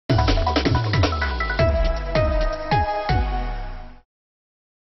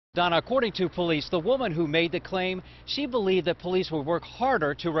Donna, according to police, the woman who made the claim, she believed that police would work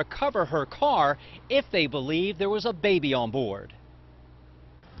harder to recover her car if they believed there was a baby on board.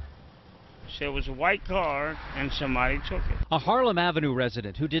 So it was a white car and somebody took it. A Harlem Avenue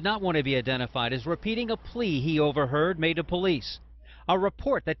resident who did not want to be identified is repeating a plea he overheard made to police. A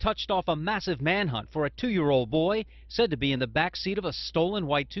report that touched off a massive manhunt for a 2-year-old boy said to be in the back seat of a stolen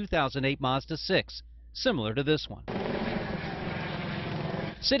white 2008 Mazda 6, similar to this one.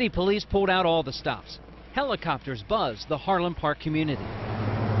 City police pulled out all the stops. Helicopters buzzed the Harlem Park community.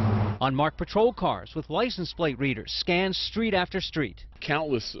 Unmarked patrol cars with license plate readers scanned street after street.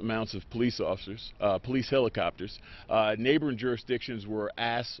 Countless amounts of police officers, police helicopters. Neighboring jurisdictions were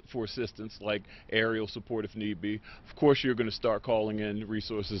asked for assistance, like aerial support if need be. Of course, you're going to start calling in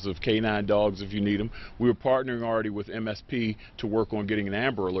resources of K9 dogs if you need them. We were partnering already with MSP to work on getting an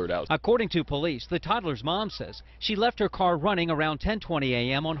Amber Alert out. According to police, the toddler's mom says she left her car running around 10:20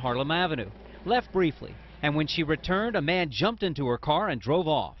 a.m. on Harlem Avenue, left briefly, and when she returned, a man jumped into her car and drove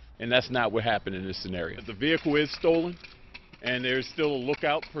off. And that's not what happened in this scenario. The vehicle is stolen, and there's still a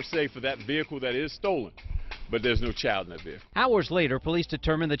lookout per se for that vehicle that is stolen, but there's no child in that vehicle. Hours later, police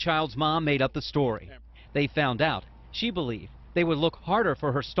determined the child's mom made up the story. They found out she believed they would look harder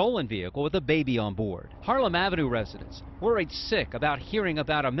for her stolen vehicle with a baby on board. Harlem Avenue residents, worried sick about hearing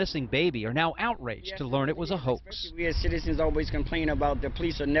about a missing baby, are now outraged to learn it was a hoax. We as citizens always complain about the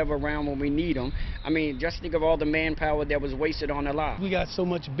police are never around when we need them. I mean, just think of all the manpower that was wasted on the lot. We got so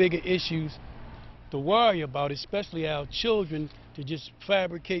much bigger issues to worry about, especially our children. To just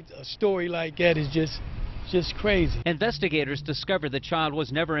fabricate a story like that is just crazy. Investigators discovered the child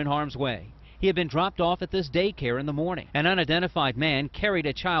was never in harm's way. He had been dropped off at this daycare in the morning. An unidentified man carried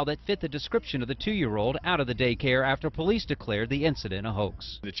a child that fit the description of the 2-year-old out of the daycare after police declared the incident a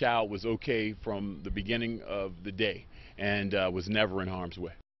hoax. The child was okay from the beginning of the day and was never in harm's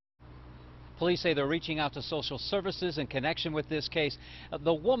way. Police say they're reaching out to social services in connection with this case.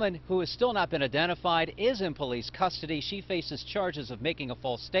 The woman, who has still not been identified, is in police custody. She faces charges of making a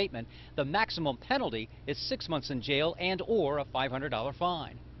false statement. The maximum penalty is 6 months in jail and/or a $500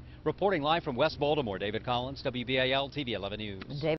 fine. Reporting live from West Baltimore, David Collins, WBAL-TV 11 News.